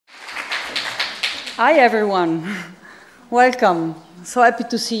Hi everyone, welcome. So happy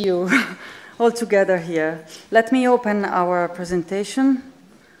to see you all together here. Let me open our presentation.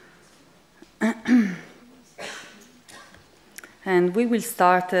 And we will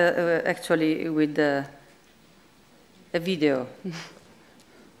start actually with a video.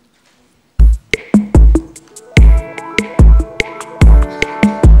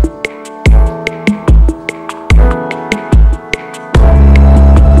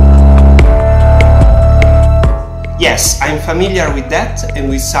 Yes, I'm familiar with that and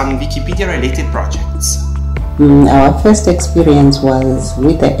with some Wikipedia-related projects. Our first experience was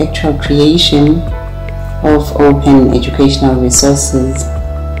with the actual creation of open educational resources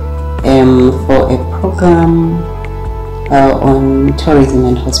for a program on tourism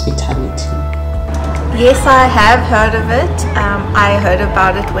and hospitality. Yes, I have heard of it. I heard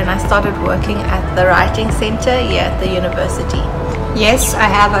about it when I started working at the Writing Center here at the university. Yes, I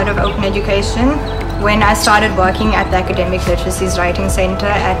have heard of open education when I started working at the Academic Literacy's Writing Center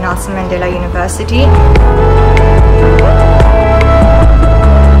at Nelson Mandela University.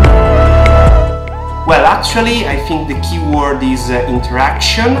 Well, actually, I think the key word is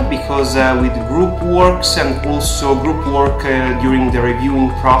interaction, because with group works and also group work during the reviewing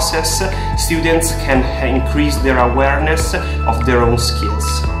process, students can increase their awareness of their own skills.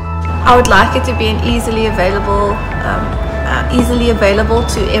 I would like it to be an easily available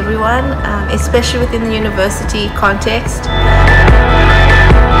to everyone, especially within the university context.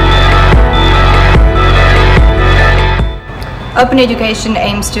 Open education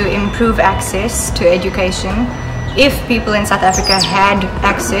aims to improve access to education. If people in South Africa had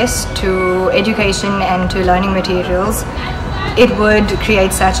access to education and to learning materials, it would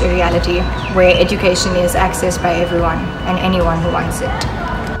create such a reality where education is accessed by everyone and anyone who wants it.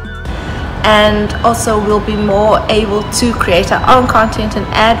 And also we'll be more able to create our own content and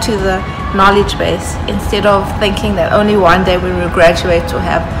add to the knowledge base, instead of thinking that only one day when we graduate to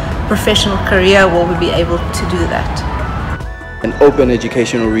have a professional career will we be able to do that. And open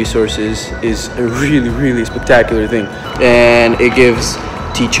educational resources is a really spectacular thing, and it gives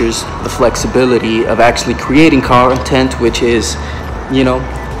teachers the flexibility of actually creating content which is, you know,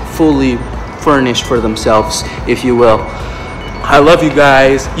 fully furnished for themselves, if you will. I love you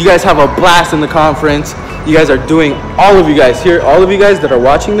guys. You guys have a blast in the conference. You guys are doing, all of you guys here, all of you guys that are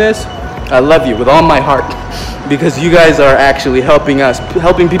watching this, I love you with all my heart, because you guys are actually helping us,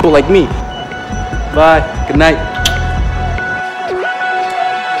 helping people like me. Bye. Good night.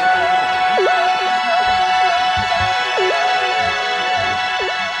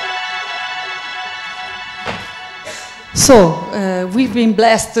 So, we've been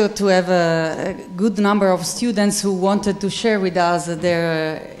blessed to have a good number of students who wanted to share with us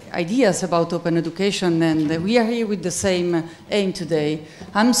their ideas about open education, and we are here with the same aim today.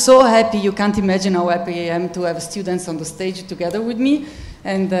 I'm so happy, you can't imagine how happy I am to have students on the stage together with me,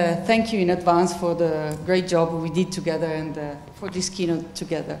 and thank you in advance for the great job we did together and for this keynote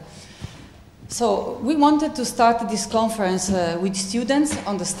together. So, we wanted to start this conference with students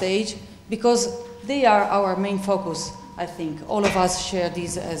on the stage because they are our main focus. I think all of us share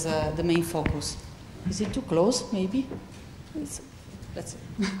this as the main focus. Is it too close, maybe? Let's see.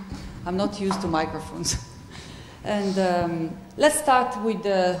 I'm not used to microphones. And let's start with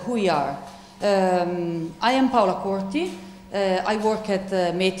who we are. I am Paola Corti. I work at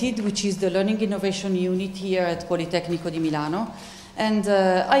METID, which is the Learning Innovation Unit here at Politecnico di Milano. And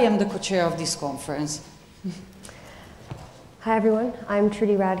I am the co-chair of this conference. Hi everyone, I'm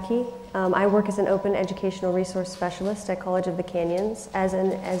Trudy Radke. I work as an open educational resource specialist at College of the Canyons, as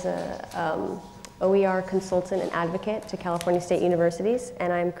a OER consultant and advocate to California State Universities,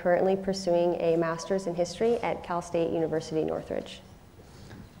 and I'm currently pursuing a master's in history at Cal State University Northridge.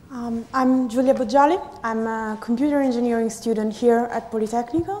 I'm Giulia Boggiali. I'm a computer engineering student here at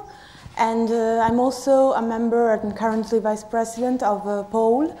Politecnico, and I'm also a member and currently vice president of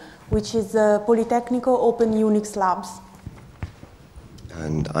POL, which is the Politecnico Open Unix Labs.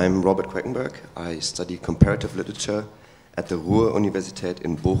 And I'm Robert Queckenberg. I study comparative literature at the Ruhr-Universität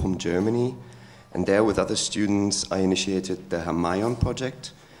in Bochum, Germany. And there, with other students, I initiated the Hermione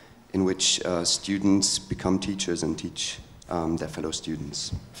project, in which students become teachers and teach their fellow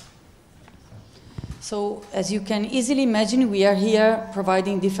students. So, as you can easily imagine, we are here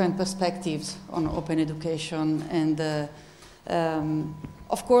providing different perspectives on open education. And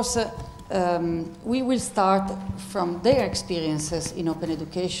of course, we will start from their experiences in open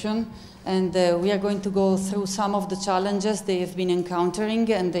education, and we are going to go through some of the challenges they have been encountering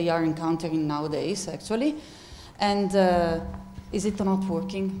and they are encountering nowadays, actually. And is it not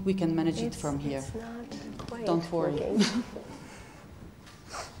working? We can manage it from here. It's not quite Don't worry.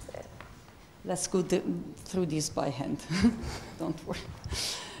 let's go through this by hand. Don't worry.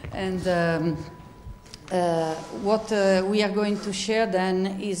 And what we are going to share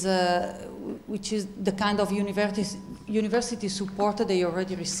then is, which is the kind of university support they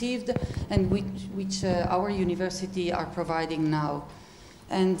already received and which our university are providing now.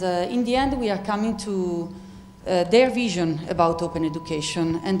 And in the end, we are coming to their vision about open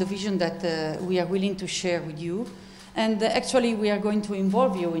education and the vision that we are willing to share with you. And actually, we are going to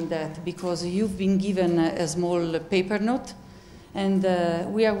involve you in that because you've been given a small paper note, and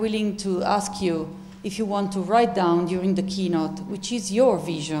we are willing to ask you if you want to write down during the keynote, which is your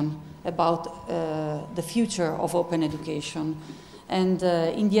vision about the future of open education. And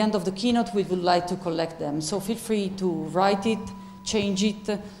in the end of the keynote, we would like to collect them. So feel free to write it, change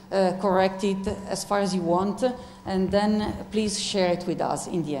it, correct it as far as you want, and then please share it with us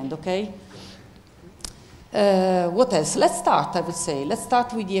in the end, okay? What else? Let's start, I would say. Let's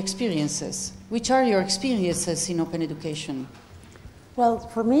start with the experiences. Which are your experiences in open education? Well,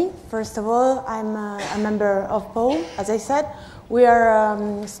 for me, first of all, I'm a member of POL, as I said. We are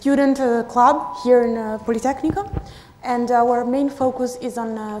a student club here in Politecnico, and our main focus is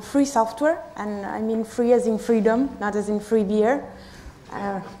on free software, and I mean free as in freedom, not as in free beer.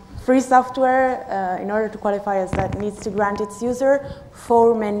 Free software, in order to qualify as that, needs to grant its user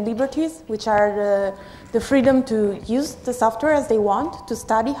 4 main liberties, which are the freedom to use the software as they want, to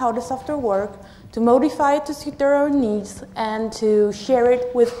study how the software works, to modify it to suit their own needs, and to share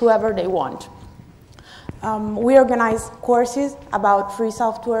it with whoever they want. We organize courses about free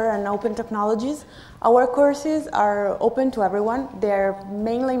software and open technologies. Our courses are open to everyone. They're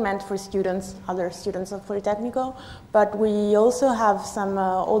mainly meant for students, other students of Politecnico, but we also have some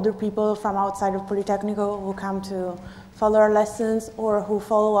older people from outside of Politecnico who come to follow our lessons or who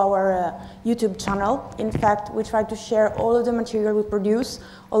follow our YouTube channel. In fact, we try to share all of the material we produce.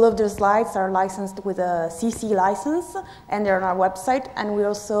 All of the slides are licensed with a CC license, and they're on our website, and we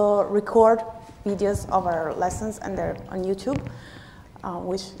also record videos of our lessons, and they're on YouTube.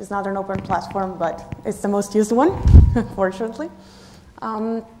 Which is not an open platform, but it's the most used one, fortunately.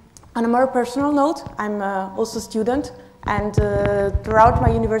 On a more personal note, I'm also a student, and throughout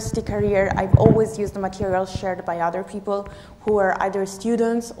my university career, I've always used the material shared by other people who are either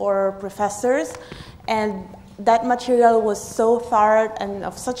students or professors, and that material was so thorough and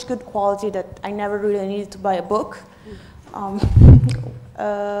of such good quality that I never really needed to buy a book.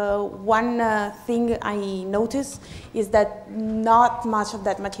 One thing I noticed is that not much of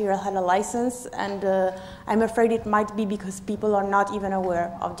that material had a license, and I'm afraid it might be because people are not even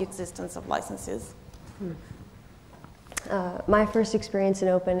aware of the existence of licenses. My first experience in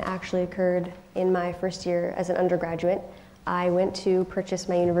open actually occurred in my first year as an undergraduate. I went to purchase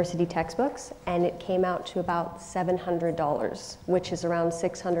my university textbooks, and it came out to about $700, which is around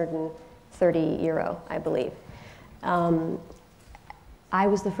 630 euro, I believe. I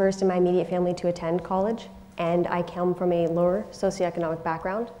was the first in my immediate family to attend college, and I come from a lower socioeconomic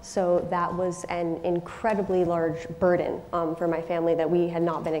background, so that was an incredibly large burden for my family that we had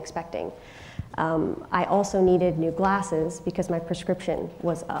not been expecting. I also needed new glasses because my prescription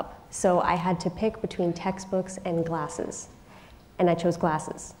was up, so I had to pick between textbooks and glasses, and I chose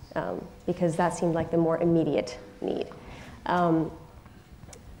glasses because that seemed like the more immediate need.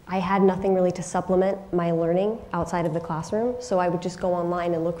 I had nothing really to supplement my learning outside of the classroom, so I would just go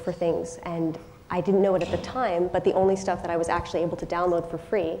online and look for things, and I didn't know it at the time, but the only stuff that I was actually able to download for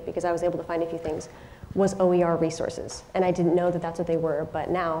free, because I was able to find a few things, was OER resources, and I didn't know that that's what they were, but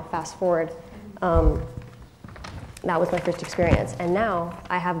now, fast forward, that was my first experience, and now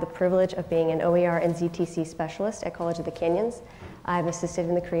I have the privilege of being an OER and ZTC specialist at College of the Canyons. I've assisted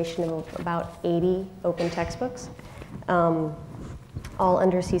in the creation of about 80 open textbooks. All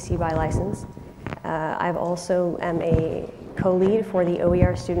under CC BY license. I've also am a co-lead for the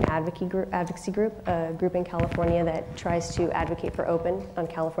OER Student Advocacy Group, a group in California that tries to advocate for open on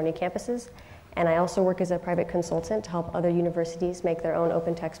California campuses. And I also work as a private consultant to help other universities make their own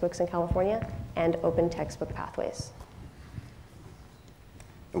open textbooks in California and open textbook pathways.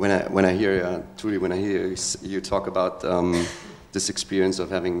 When I hear, Trudy, when I hear you talk about this experience of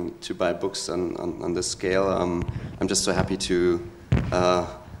having to buy books on this scale, I'm just so happy to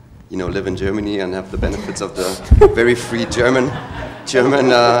live in Germany and have the benefits of the very free German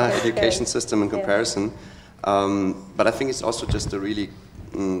education system in comparison. But I think it's also just a really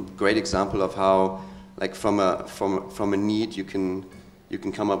great example of how, like, from a need, you can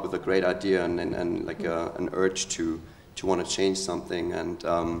come up with a great idea and like an urge to want to change something. And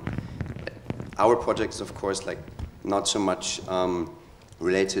our project is, of course, like not so much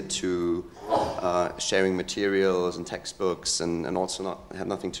related to sharing materials and textbooks, and also have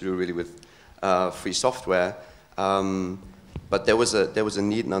nothing to do really with free software. But there was a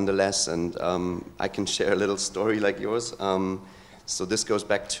need nonetheless, and I can share a little story like yours. So this goes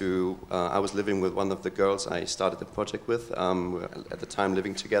back to, I was living with one of the girls I started the project with. We were at the time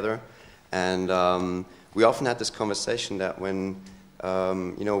living together. And we often had this conversation that when,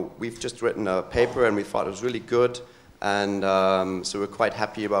 you know, we've just written a paper and we thought it was really good. And so we're quite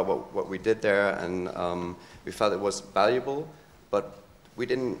happy about what we did there. And we felt it was valuable, but we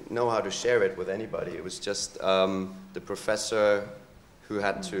didn't know how to share it with anybody. It was just the professor who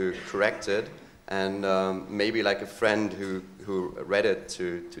had to correct it, and maybe like a friend who read it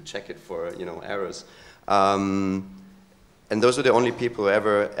to check it for, you know, errors. And those are the only people who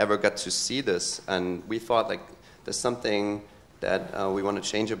ever got to see this. And we thought, like, there's something that we want to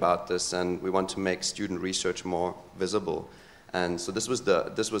change about this, and we want to make student research more visible. And so this was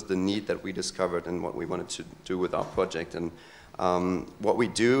the need that we discovered and what we wanted to do with our project. And what we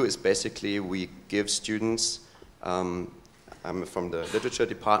do is basically we give students, I'm from the literature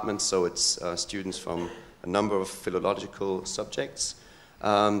department, so it's students from a number of philological subjects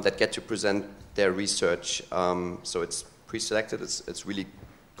that get to present their research. So it's pre-selected, it's really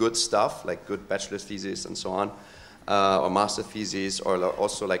good stuff, like good bachelor theses and so on, or master theses, or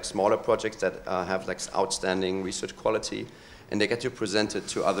also like smaller projects that have like outstanding research quality, and they get to present it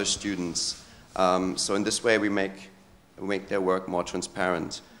to other students. So in this way we make their work more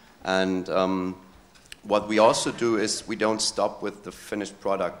transparent. And what we also do is we don't stop with the finished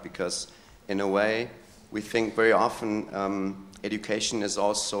product, because in a way we think very often education is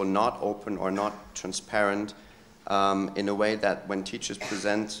also not open or not transparent in a way that when teachers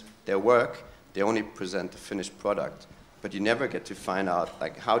present their work, they only present the finished product, but you never get to find out,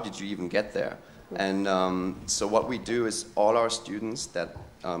 like, how did you even get there? And so what we do is all our students that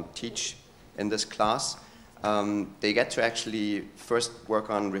teach in this class, they get to actually first work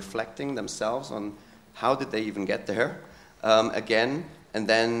on reflecting themselves on how did they even get there again, and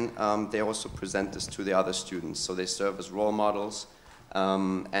then they also present this to the other students. So they serve as role models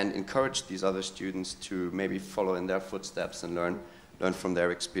and encourage these other students to maybe follow in their footsteps and learn from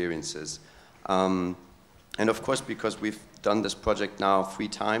their experiences. And of course, because we've done this project now 3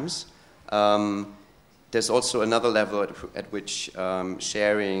 times, there's also another level at which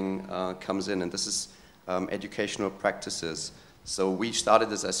sharing comes in, and this is educational practices. So we started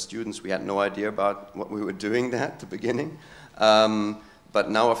this as students. We had no idea about what we were doing there at the beginning. But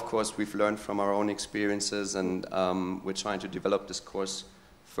now, of course, we've learned from our own experiences, and we're trying to develop this course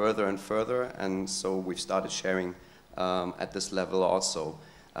further and further, and so we've started sharing at this level also.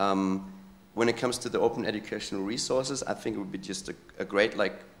 When it comes to the open educational resources, I think it would be just a great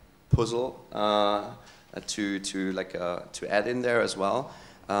like puzzle to add in there as well.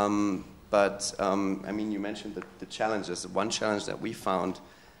 But I mean, you mentioned the challenges. One challenge that we found,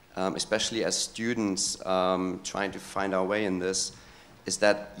 especially as students trying to find our way in this, is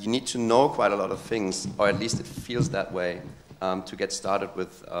that you need to know quite a lot of things, or at least it feels that way, to get started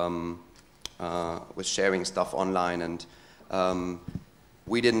with sharing stuff online. And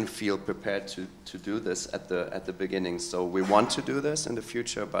we didn't feel prepared to do this at the beginning. So we want to do this in the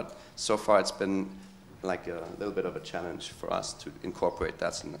future, but so far it's been like a little bit of a challenge for us to incorporate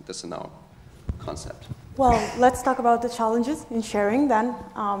this in our concept. Well, let's talk about the challenges in sharing then.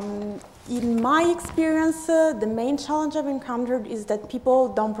 In my experience, the main challenge I've encountered is that people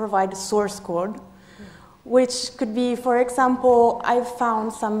don't provide source code, which could be, for example, I've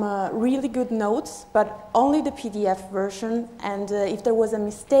found some really good notes, but only the PDF version, and if there was a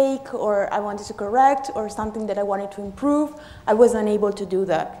mistake or I wanted to correct or something that I wanted to improve, I was unable to do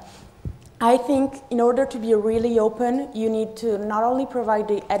that. I think in order to be really open, you need to not only provide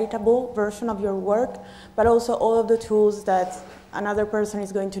the editable version of your work, but also all of the tools that another person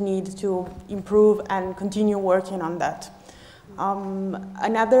is going to need to improve and continue working on that.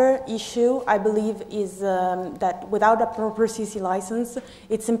 Another issue, I believe, is that without a proper CC license,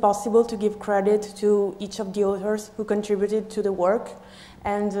 it's impossible to give credit to each of the authors who contributed to the work.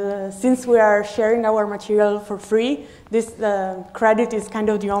 And since we are sharing our material for free, this credit is kind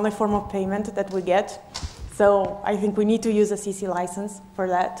of the only form of payment that we get. So I think we need to use a CC license for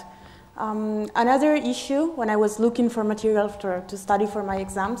that. Another issue, when I was looking for material to study for my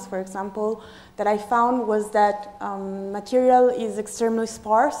exams, for example, that I found was that material is extremely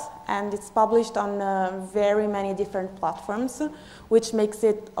sparse and it's published on very many different platforms, which makes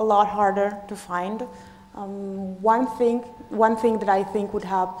it a lot harder to find. One thing that I think would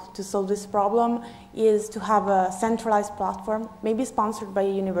help to solve this problem is to have a centralized platform, maybe sponsored by a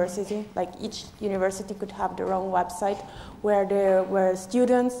university. Like each university could have their own website where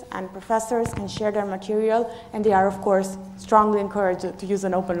students and professors can share their material, and they are, of course, strongly encouraged to use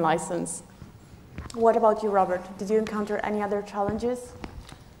an open license. What about you, Robert? Did you encounter any other challenges?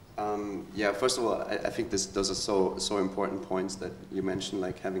 Yeah, first of all, I think those are so important points that you mentioned,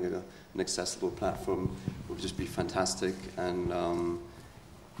 like having an accessible platform would just be fantastic. And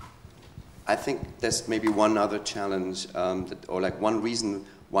I think there's maybe one other challenge, or like one reason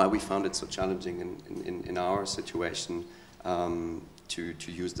why we found it so challenging in our situation to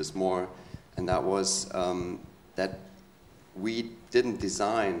use this more, and that was that we didn't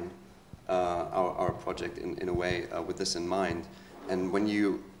design our project in a way with this in mind. And when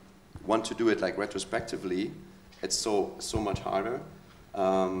you want to do it like retrospectively, it's so much harder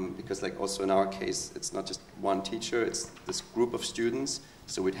because like also in our case, it's not just one teacher, it's this group of students.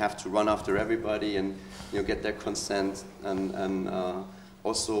 So we'd have to run after everybody and get their consent and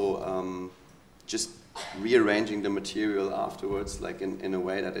also just rearranging the material afterwards, like in a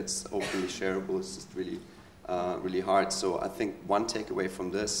way that it's openly shareable. It's just really hard. So I think one takeaway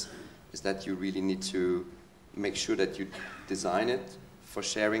from this is that you really need to make sure that you design it for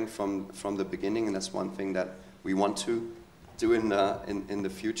sharing from the beginning, and that's one thing that we want to do in the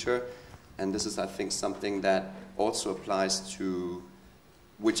future. And this is, I think, something that also applies to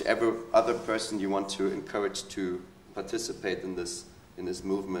whichever other person you want to encourage to participate in this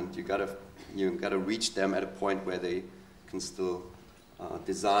movement. You gotta reach them at a point where they can still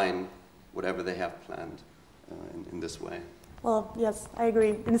design whatever they have planned in this way. Well, yes, I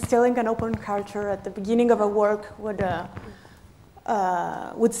agree. Instilling an open culture at the beginning of a work would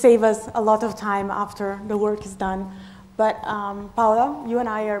save us a lot of time after the work is done. But Paola, you and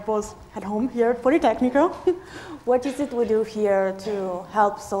I are both at home here at Politecnico. What is it we do here to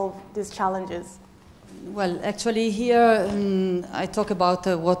help solve these challenges? Well, actually here I talk about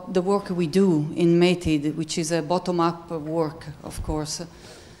what the work we do in MATED, which is a bottom-up work, of course.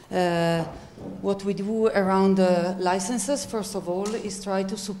 What we do around licenses, first of all, is try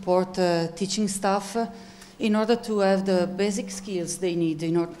to support teaching staff in order to have the basic skills they need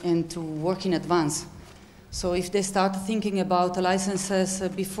and to work in advance. So if they start thinking about licenses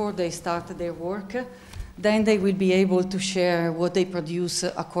before they start their work, then they will be able to share what they produce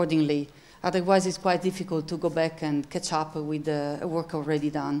accordingly. Otherwise, it's quite difficult to go back and catch up with the work already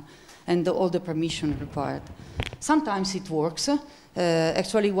done and all the permission required. Sometimes it works.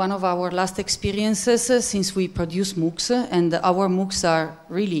 Actually, one of our last experiences, since we produce MOOCs, and our MOOCs are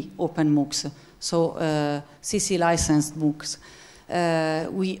really open MOOCs, so CC licensed MOOCs.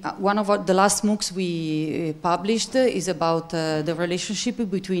 One of the last MOOCs we published is about the relationship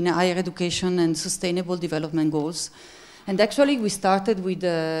between higher education and sustainable development goals. And actually, we started with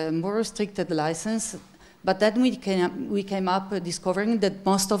a more restricted license, but then we came up discovering that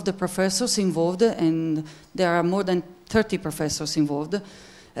most of the professors involved, and there are more than 30 professors involved,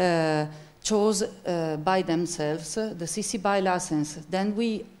 chose by themselves the CC BY license. Then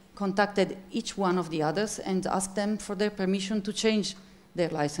we contacted each one of the others and asked them for their permission to change their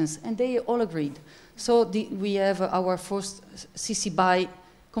license, and they all agreed. So we have our first CC BY,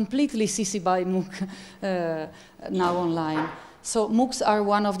 completely CC BY MOOC now online. So MOOCs are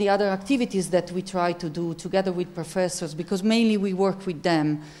one of the other activities that we try to do together with professors, because mainly we work with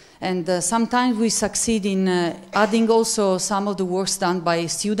them. And sometimes we succeed in adding also some of the works done by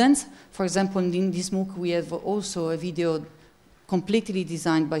students. For example, in this MOOC we have also a video completely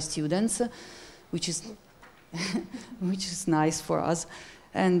designed by students, which is nice for us.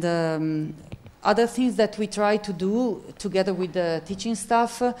 And other things that we try to do together with the teaching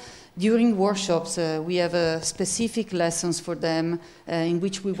staff, during workshops we have specific lessons for them in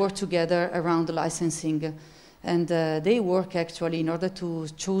which we work together around the licensing. And they work actually in order to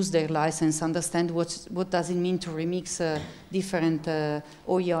choose their license, understand what does it mean to remix different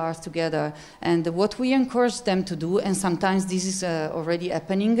OERs together. And what we encourage them to do, and sometimes this is already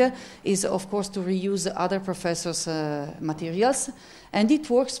happening, is of course to reuse other professors' materials. And it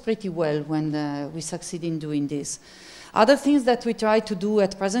works pretty well when we succeed in doing this. Other things that we try to do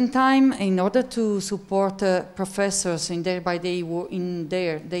at present time in order to support professors in their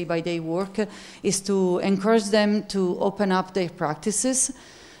day-by-day work is to encourage them to open up their practices,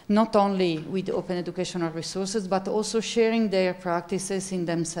 not only with open educational resources, but also sharing their practices in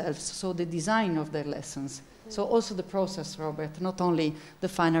themselves, so the design of their lessons. So also the process, Robert, not only the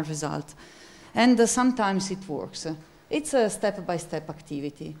final result. And sometimes it works. It's a step-by-step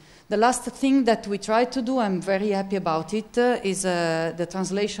activity. The last thing that we try to do, I'm very happy about it, is the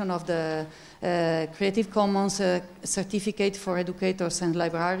translation of the Creative Commons certificate for educators and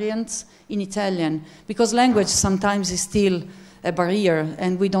librarians in Italian, because language sometimes is still a barrier,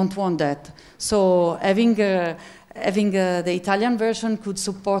 and we don't want that. So having the Italian version could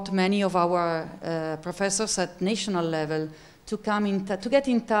support many of our professors at national level to get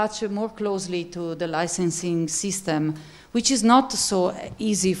in touch more closely to the licensing system, which is not so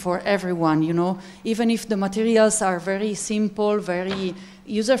easy for everyone, you know. Even if the materials are very simple, very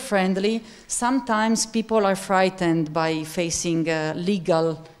user-friendly, sometimes people are frightened by facing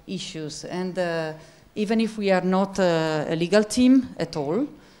legal issues. And even if we are not a legal team at all,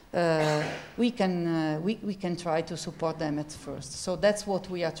 we can try to support them at first. So that's what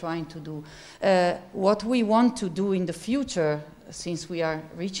we are trying to do. What we want to do in the future, since we are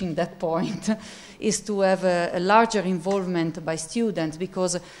reaching that point, is to have a larger involvement by students,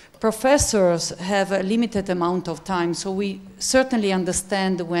 because professors have a limited amount of time. So we certainly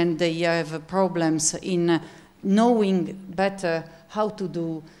understand when they have problems in knowing better how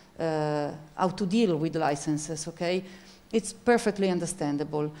to deal with licenses, okay? It's perfectly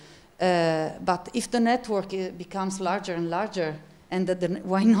understandable. But if the network becomes larger and larger, and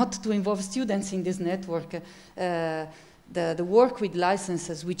why not to involve students in this network? The work with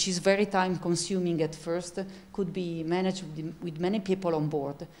licenses, which is very time-consuming at first, could be managed with many people on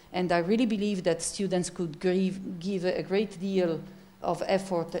board. And I really believe that students could give a great deal of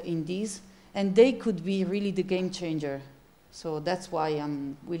effort in this, and they could be really the game changer. So that's why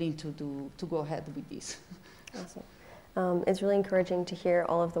I'm willing to go ahead with this. Awesome. It's really encouraging to hear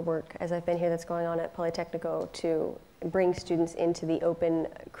all of the work, as I've been here, that's going on at Politecnico to bring students into the open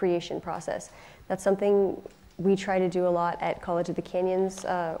creation process. That's something we try to do a lot at College of the Canyons,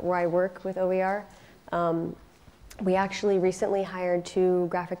 where I work with OER. We actually recently hired 2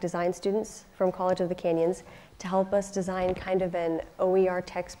 graphic design students from College of the Canyons to help us design kind of an OER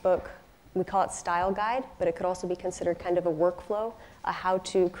textbook. We call it style guide, but it could also be considered kind of a workflow, a how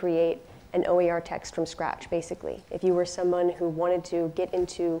to create an OER text from scratch, basically. If you were someone who wanted to get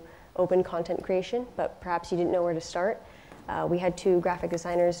into open content creation, but perhaps you didn't know where to start, we had 2 graphic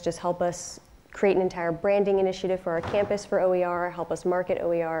designers just help us create an entire branding initiative for our campus for OER, help us market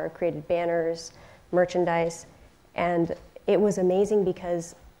OER, created banners, merchandise, and it was amazing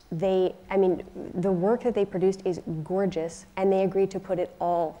because the work that they produced is gorgeous, and they agreed to put it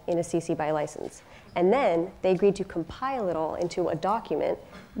all in a CC BY license. And then they agreed to compile it all into a document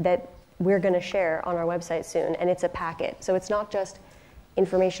that we're going to share on our website soon, and it's a packet. So it's not just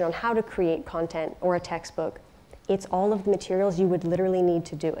information on how to create content or a textbook. It's all of the materials you would literally need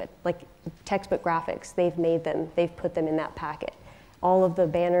to do it. Like textbook graphics, they've made them, they've put them in that packet. All of the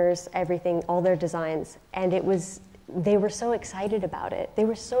banners, everything, all their designs. And they were so excited about it. They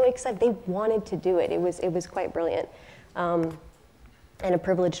were so excited, they wanted to do it. It was quite brilliant, and a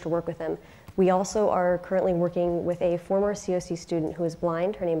privilege to work with them. We also are currently working with a former COC student who is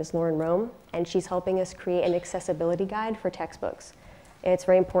blind. Her name is Lauren Rome, and she's helping us create an accessibility guide for textbooks. It's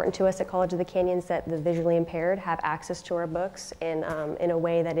very important to us at College of the Canyons that the visually impaired have access to our books in a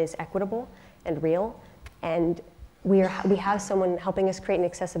way that is equitable and real. And we have someone helping us create an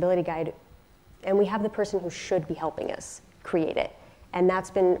accessibility guide, and we have the person who should be helping us create it. And that's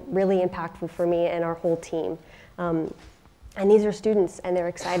been really impactful for me and our whole team. And these are students, and they're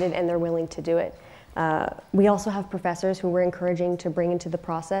excited, and they're willing to do it. We also have professors who we're encouraging to bring into the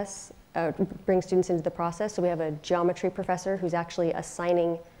process, bring students into the process. So we have a geometry professor who's actually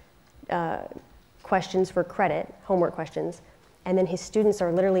assigning questions for credit, homework questions, and then his students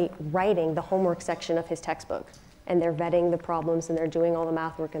are literally writing the homework section of his textbook, and they're vetting the problems, and they're doing all the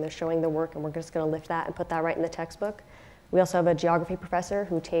math work, and they're showing the work, and we're just going to lift that and put that right in the textbook. We also have a geography professor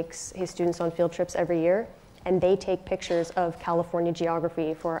who takes his students on field trips every year, and they take pictures of California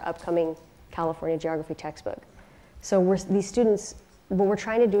geography for our upcoming California geography textbook. So these students, what we're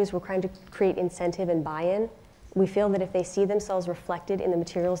trying to do is we're trying to create incentive and buy-in. We feel that if they see themselves reflected in the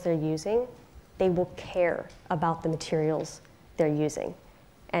materials they're using, they will care about the materials they're using.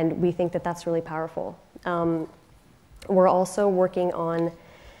 And we think that that's really powerful. We're also working on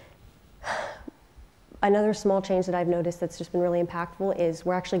another small change that I've noticed that's just been really impactful is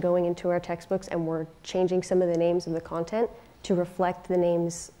we're actually going into our textbooks and we're changing some of the names of the content to reflect the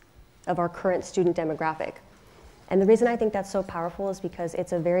names of our current student demographic. And the reason I think that's so powerful is because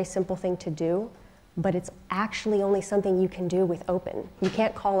it's a very simple thing to do, but it's actually only something you can do with open. You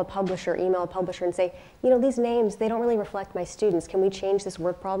can't call a publisher, email a publisher and say, you know, these names, they don't really reflect my students. Can we change this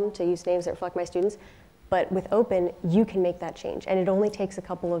work problem to use names that reflect my students? But with open, you can make that change. And it only takes a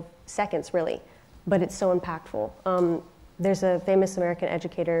couple of seconds, really. But it's so impactful. There's a famous American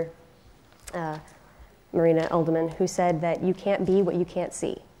educator, Marina Elderman, who said that you can't be what you can't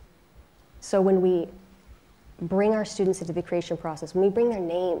see. So when we bring our students into the creation process, when we bring their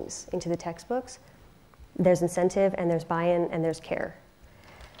names into the textbooks, there's incentive and there's buy-in and there's care.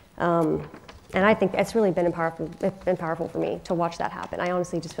 And I think it's really been powerful for me to watch that happen. I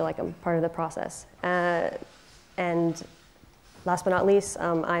honestly just feel like I'm part of the process. And last but not least,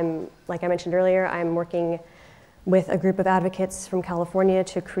 like I mentioned earlier, I'm working with a group of advocates from California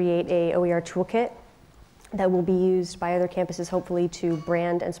to create a OER toolkit that will be used by other campuses, hopefully, to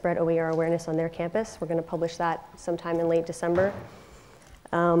brand and spread OER awareness on their campus. We're going to publish that sometime in late December.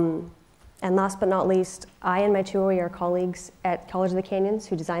 And last but not least, I and my 2 OER colleagues at College of the Canyons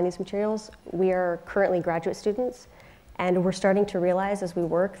who design these materials, we are currently graduate students, and we're starting to realize as we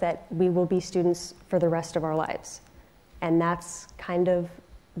work that we will be students for the rest of our lives. And that's kind of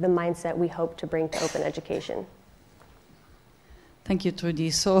the mindset we hope to bring to open education. Thank you, Trudy.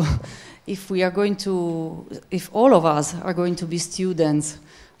 So if all of us are going to be students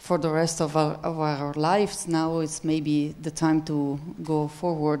for the rest of our lives, now it's maybe the time to go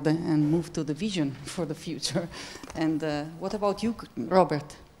forward and move to the vision for the future. And what about you,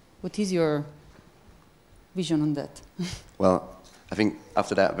 Robert? What is your vision on that? Well, I think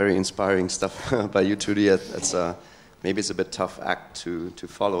after that very inspiring stuff by you, Trudy, maybe it's a bit tough act to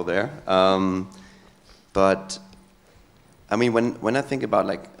follow there. But I mean, when I think about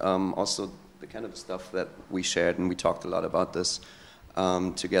also the kind of stuff that we shared, and we talked a lot about this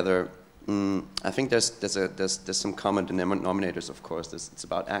together, I think there's some common denominators. Of course, it's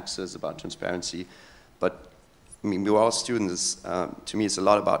about access, about transparency, but I mean, we're all students. To me, it's a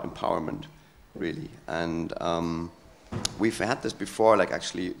lot about empowerment, really. And we've had this before. Like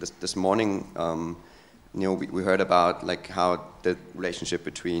actually, this morning, you know, we heard about how the relationship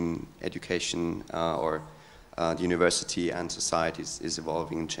between education or the university and society is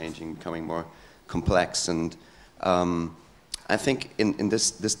evolving and changing, becoming more complex. And I think in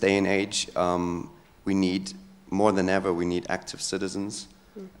this day and age, we need, more than ever, we need active citizens.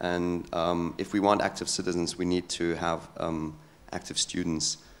 And if we want active citizens, we need to have active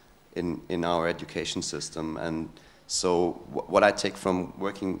students in our education system. And so what I take from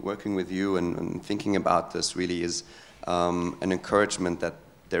working with you and thinking about this really is an encouragement that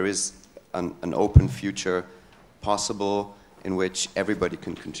there is an open future possible in which everybody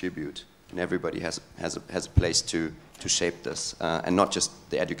can contribute and everybody has a place to shape this, and not just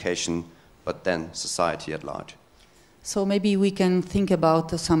the education, but then society at large. So maybe we can think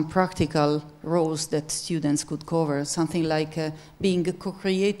about some practical roles that students could cover, something like being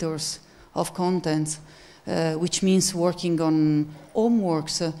co-creators of content, which means working on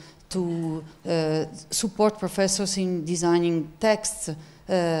homeworks to support professors in designing texts,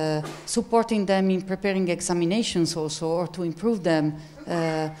 supporting them in preparing examinations also, or to improve them,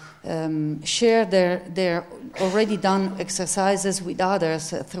 share their already done exercises with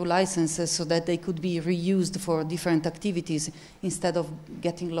others through licenses so that they could be reused for different activities instead of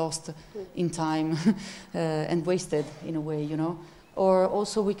getting lost in time and wasted in a way, you know. Or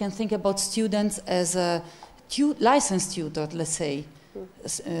also we can think about students as a licensed tutor, let's say,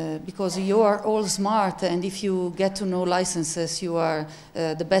 because you are all smart, and if you get to know licenses, you are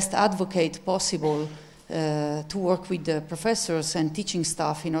the best advocate possible to work with the professors and teaching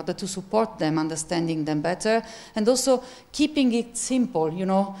staff in order to support them, understanding them better, and also keeping it simple, you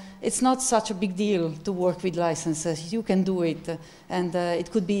know. It's not such a big deal to work with licenses. You can do it, and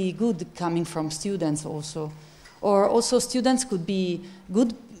it could be good coming from students also. Or also students could be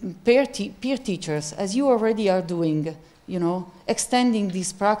good peer teachers, as you already are doing, you know, extending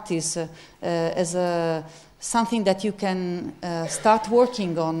this practice as something that you can start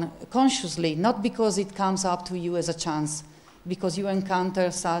working on consciously, not because it comes up to you as a chance, because you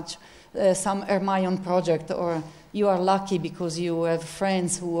encounter such some Hermione project, or you are lucky because you have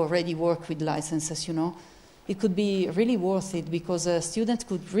friends who already work with licenses, you know. It could be really worth it, because students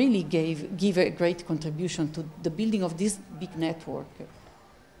could really give a great contribution to the building of this big network.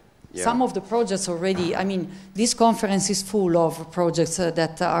 Yeah. Some of the projects already, I mean, this conference is full of projects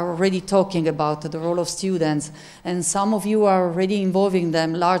that are already talking about the role of students, and some of you are already involving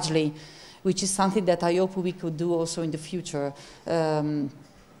them largely, which is something that I hope we could do also in the future.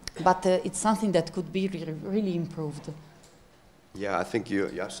 But it's something that could be really improved. Yeah, I think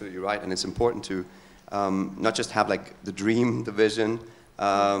you're absolutely right, and it's important to not just have like the dream, the vision,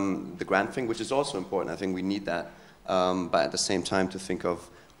 the grand thing, which is also important. I think we need that, but at the same time to think of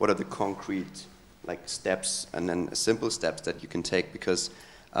what are the concrete steps, and then simple steps that you can take, because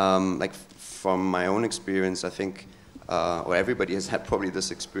like from my own experience, I think, or everybody has had probably this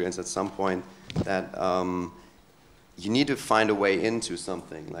experience at some point, that you need to find a way into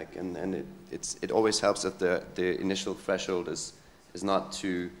something, and it always helps that the initial threshold is not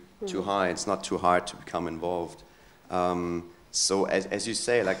too high. It's not too hard to become involved. So as you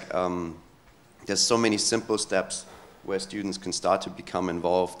say, there's so many simple steps where students can start to become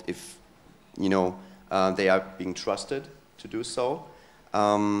involved if, you know, they are being trusted to do so.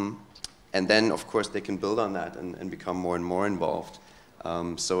 And then, of course, they can build on that and become more and more involved.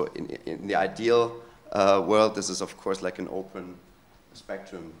 So in the ideal world, this is, of course, like an open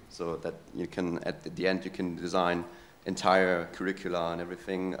spectrum, so that you can, at the end, you can design entire curricula and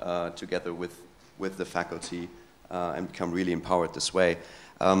everything together with the faculty and become really empowered this way.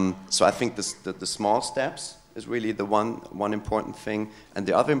 So I think the small steps is really the one important thing. And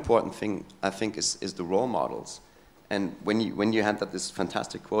the other important thing, I think, is the role models. And when you had this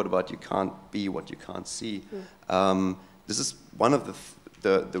fantastic quote about you can't be what you can't see, this is one of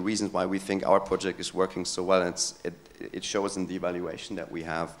the reasons why we think our project is working so well, and it shows in the evaluation that we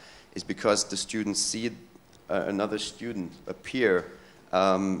have, is because the students see another student, a peer,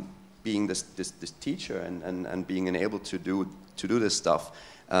 being this teacher and being able to do this stuff.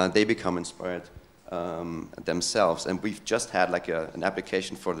 They become inspired themselves. And we've just had like an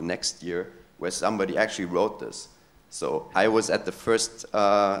application for the next year where somebody actually wrote this. So I was at the first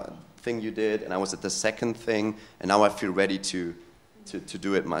thing you did, and I was at the second thing, and now I feel ready to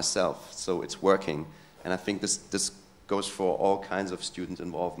do it myself. So it's working. And I think this goes for all kinds of student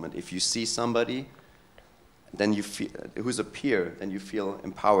involvement. If you see somebody, then you feel, who's a peer, then you feel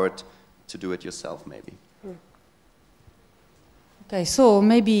empowered to do it yourself, maybe. Okay, so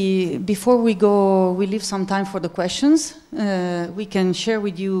maybe before we go, we leave some time for the questions. We can share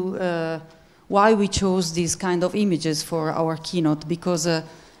with you why we chose these kind of images for our keynote, because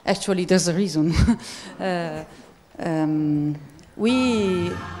actually there's a reason. As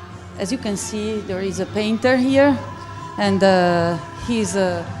you can see, there is a painter here, and he's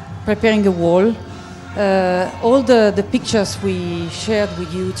preparing a wall. All the pictures we shared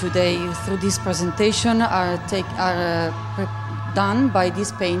with you today through this presentation are done by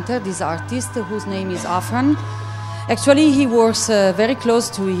this painter, this artist, whose name is Afran. Actually, he works very close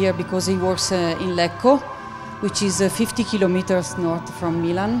to here because he works in Lecco, which is 50 kilometers north from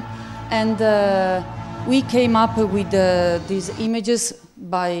Milan. And we came up with these images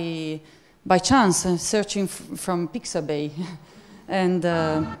by chance, searching from Pixabay. And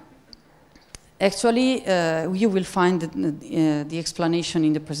actually, you will find the explanation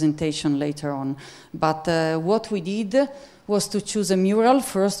in the presentation later on. But what we did was to choose a mural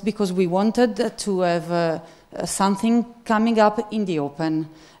first because we wanted to have something coming up in the open.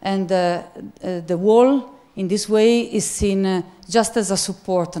 And the wall, in this way, is seen just as a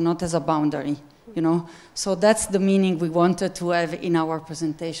support, not as a boundary. You know? So that's the meaning we wanted to have in our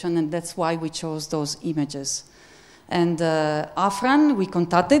presentation, and that's why we chose those images. And Afran, we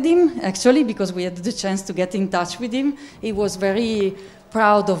contacted him, actually, because we had the chance to get in touch with him. He was very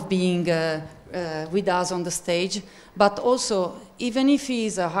proud of being with us on the stage. But also, even if he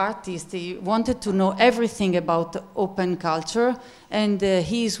is an artist, he wanted to know everything about open culture, and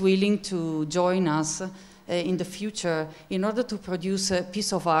he is willing to join us in the future in order to produce a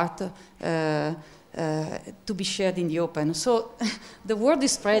piece of art to be shared in the open. So the word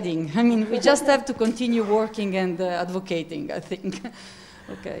is spreading. I mean, we just have to continue working and advocating, I think.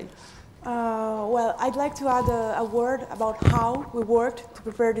 Okay. Well, I'd like to add a word about how we worked to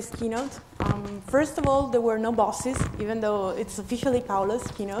prepare this keynote. First of all, there were no bosses, even though it's officially Paula's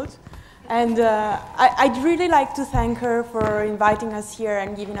keynote. And I'd really like to thank her for inviting us here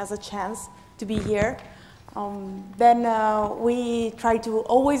and giving us a chance to be here. Then we try to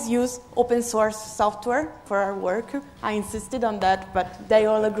always use open source software for our work. I insisted on that, but they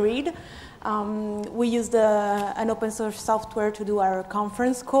all agreed. We used an open source software to do our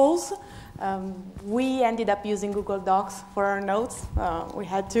conference calls. We ended up using Google Docs for our notes. We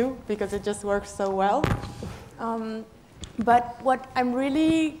had to, because it just works so well. But what I'm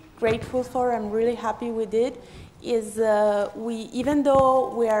really grateful for, I'm really happy we did, is even though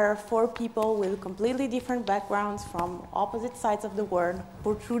we are 4 people with completely different backgrounds from opposite sides of the world,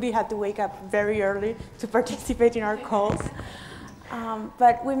 who truly had to wake up very early to participate in our calls,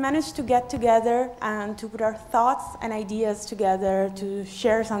 but we managed to get together and to put our thoughts and ideas together to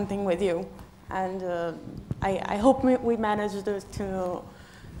share something with you. And I hope we managed to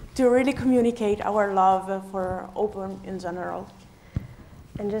really communicate our love for open in general.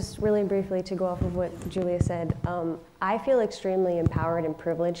 And just really briefly to go off of what Julia said, I feel extremely empowered and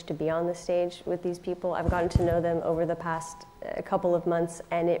privileged to be on the stage with these people. I've gotten to know them over the past couple of months,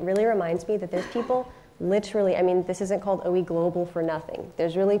 and it really reminds me that there's people literally, I mean, this isn't called OE Global for nothing.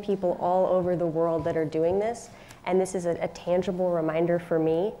 There's really people all over the world that are doing this, and this is a tangible reminder for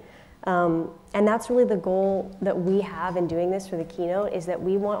me. And that's really the goal that we have in doing this for the keynote, is that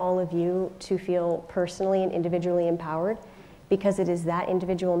we want all of you to feel personally and individually empowered, because it is that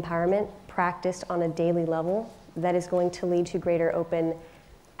individual empowerment practiced on a daily level that is going to lead to greater open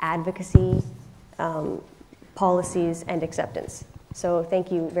advocacy, policies, and acceptance. So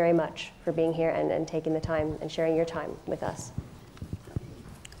thank you very much for being here and taking the time and sharing your time with us.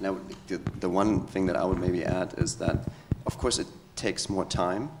 Now, the one thing that I would maybe add is that, of course, it takes more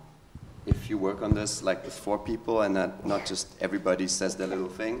time if you work on this like with 4 people, and that not just everybody says their little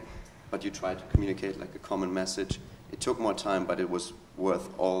thing, but you try to communicate like a common message. It took more time, but it was worth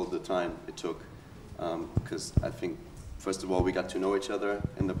all the time it took, because I think, first of all, we got to know each other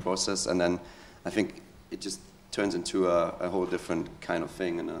in the process, and then I think it just turns into a whole different kind of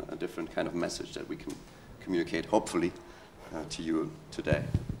thing and a different kind of message that we can communicate, hopefully, to you today.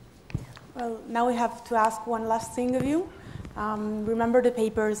 Well, now we have to ask one last thing of you. Remember the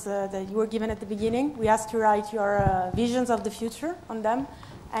papers that you were given at the beginning? We asked you to write your visions of the future on them.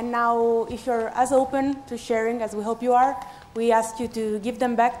 And now, if you're as open to sharing as we hope you are, we ask you to give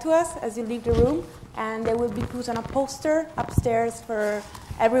them back to us as you leave the room. And they will be put on a poster upstairs for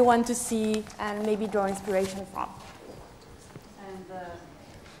everyone to see and maybe draw inspiration from. And,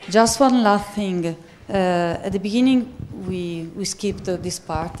 just one last thing. At the beginning, we skipped this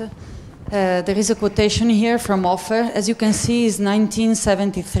part. There is a quotation here from Offer. As you can see, it's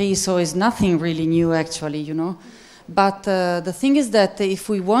 1973, so it's nothing really new, actually, you know. But the thing is that if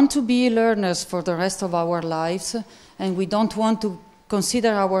we want to be learners for the rest of our lives, and we don't want to consider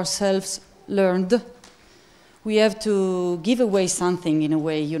ourselves learned, we have to give away something in a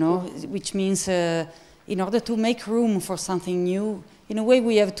way, you know, which means in order to make room for something new, in a way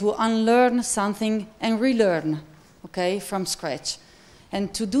we have to unlearn something and relearn, okay, from scratch.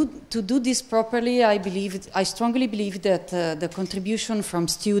 And to do this properly, I strongly believe that the contribution from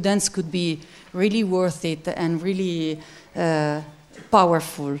students could be really worth it and really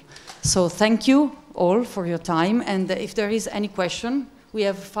powerful. So thank you all for your time. And if there is any question, we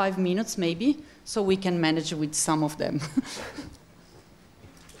have 5 minutes maybe, so we can manage with some of them.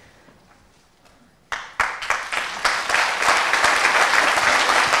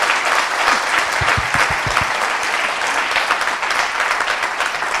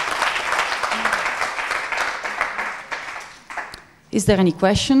 Is there any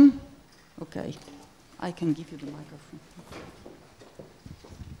question? Okay, I can give you the microphone.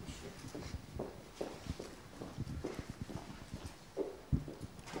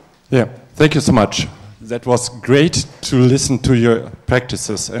 Yeah, thank you so much. That was great to listen to your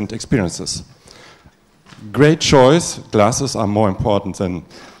practices and experiences. Great choice. Glasses are more important than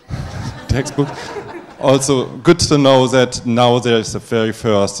textbook. Also, good to know that now there is the very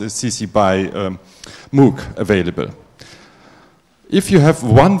first CC BY MOOC available. If you have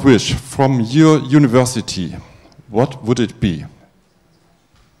one wish from your university, what would it be?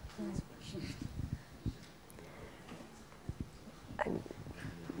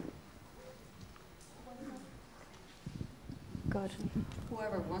 Good.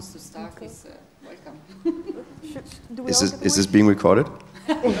 Whoever wants to start is welcome. Is this being recorded?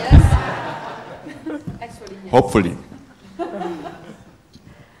 Yes. Actually, yes. Hopefully.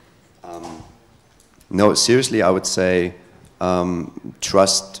 No, seriously, I would say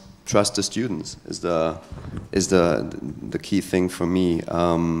trust the students is the key thing for me,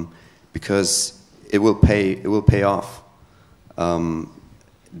 because it will pay off.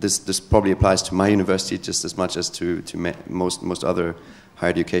 This probably applies to my university just as much as to most other higher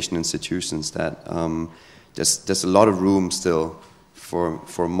education institutions. That there's a lot of room still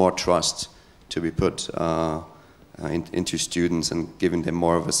for more trust to be put into students and giving them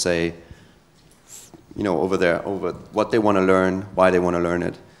more of a say, you know, over what they want to learn, why they want to learn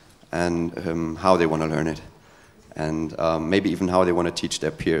it, and how they want to learn it, and maybe even how they want to teach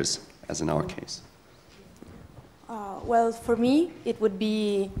their peers, as in our case. Well, for me, it would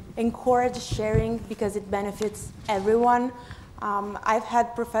be encourage sharing because it benefits everyone. I've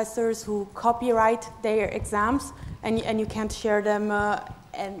had professors who copyright their exams and you can't share them,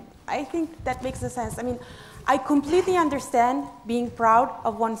 and I think that makes sense. I mean, I completely understand being proud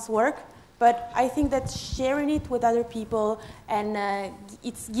of one's work, but I think that sharing it with other people and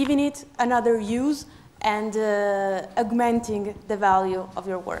it's giving it another use and augmenting the value of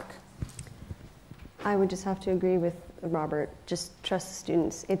your work. I would just have to agree with Robert. Just trust the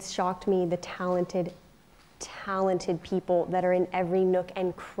students. It's shocked me the talented people that are in every nook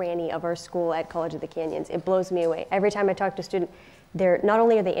and cranny of our school at College of the Canyons. It blows me away. Every time I talk to a student, not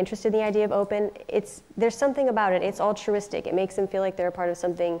only are they interested in the idea of open, there's something about it. It's altruistic. It makes them feel like they're a part of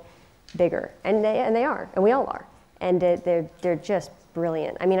something bigger, and they are, and we all are, and they're just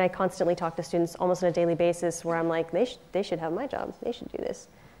brilliant. I mean, I constantly talk to students almost on a daily basis where I'm like, they should have my job. They should do this.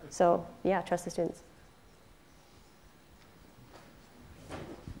 So yeah, trust the students. I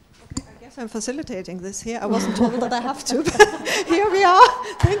guess I'm facilitating this here. I wasn't told that I have to, but here we are.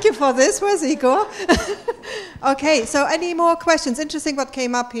 Thank you for this. Where's Igor? Okay, so any more questions? Interesting what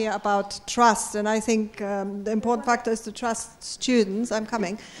came up here about trust, and I think the important factor is to trust students. I'm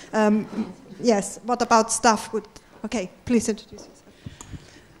coming. Yes, what about staff? Okay, please introduce yourself.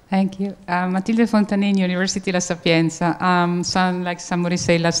 Thank you. Matilde Fontanini, University La Sapienza. Sound like somebody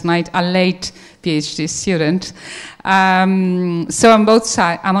said last night, a late PhD student. So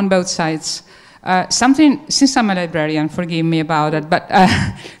I'm on both sides. Something, since I'm a librarian, forgive me about it, but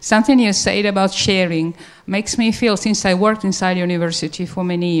something you said about sharing makes me feel, since I worked inside university for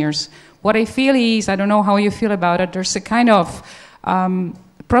many years, what I feel is, I don't know how you feel about it, there's a kind of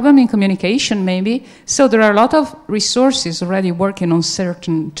problem in communication maybe. So there are a lot of resources already working on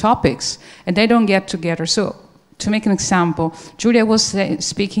certain topics, and they don't get together. So to make an example, Julia was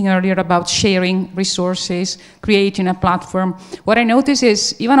speaking earlier about sharing resources, creating a platform. What I notice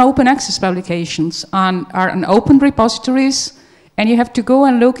is even open access publications are on open repositories, and you have to go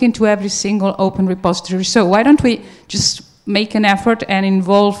and look into every single open repository. So why don't we just make an effort and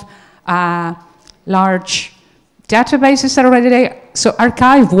involve large databases that are already there? So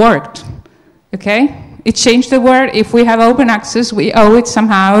archive worked, okay? It changed the world. If we have open access, we owe it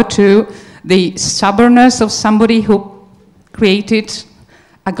somehow to the stubbornness of somebody who created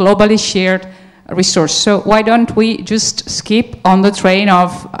a globally shared resource. So why don't we just skip on the train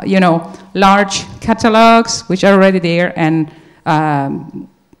of, large catalogs, which are already there, and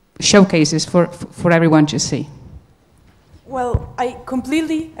showcases for everyone to see? Well, I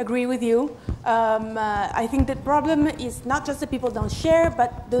completely agree with you. I think the problem is not just that people don't share,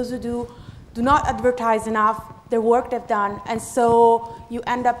 but those who do not advertise enough the work they've done, and so you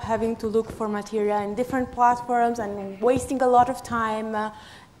end up having to look for material in different platforms and wasting a lot of time.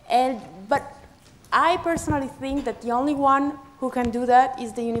 But I personally think that the only one who can do that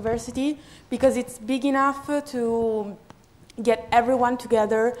is the university, because it's big enough to get everyone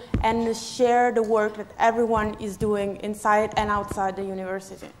together and share the work that everyone is doing inside and outside the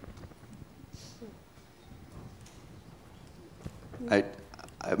university.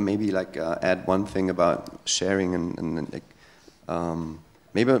 I maybe add one thing about sharing and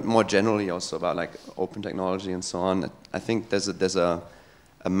maybe more generally also about open technology and so on. I think there's a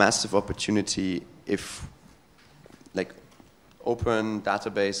massive opportunity if open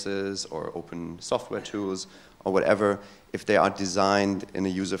databases or open software tools or whatever, if they are designed in a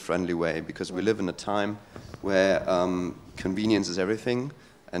user-friendly way, because we live in a time where convenience is everything,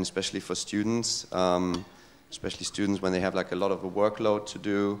 and especially for students. Especially students when they have a lot of a workload to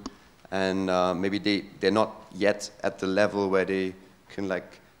do, and maybe they're not yet at the level where they can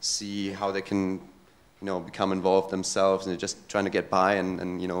see how they can become involved themselves, and they're just trying to get by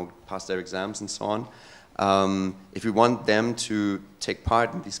and pass their exams and so on. If we want them to take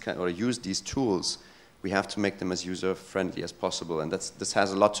part in these or use these tools, we have to make them as user-friendly as possible, and this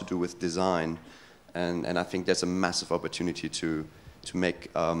has a lot to do with design, and I think there's a massive opportunity to make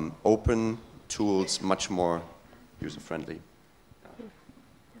open tools much more user-friendly.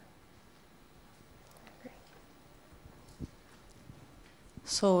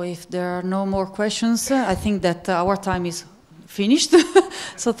 So if there are no more questions, I think that our time is finished.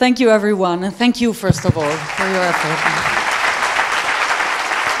 So thank you, everyone, and thank you, first of all, for your effort.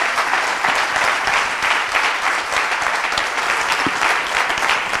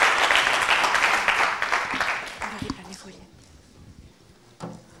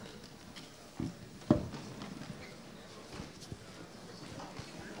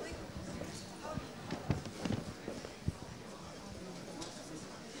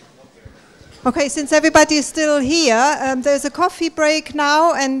 Okay, since everybody is still here, there's a coffee break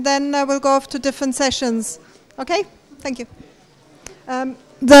now, and then we'll go off to different sessions. Okay, thank you.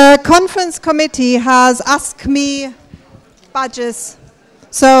 The conference committee has asked me badges.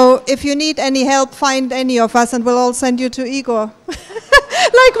 So if you need any help, find any of us, and we'll all send you to Igor,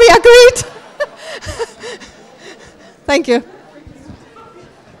 like we agreed. Thank you.